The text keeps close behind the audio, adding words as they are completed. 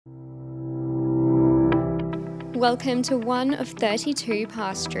Welcome to one of 32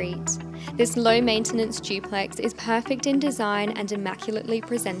 Parr Street. This low-maintenance duplex is perfect in design and immaculately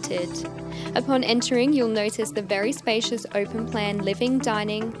presented. Upon entering, you'll notice the very spacious open-plan living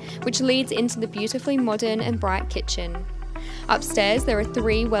dining, which leads into the beautifully modern and bright kitchen. Upstairs, there are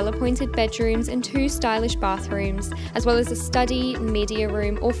 3 well-appointed bedrooms and 2 stylish bathrooms, as well as a study, media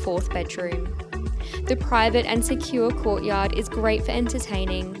room or 4th bedroom. The private and secure courtyard is great for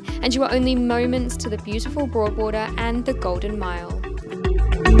entertaining, and you are only moments to the beautiful Broadwater and the Golden Mile.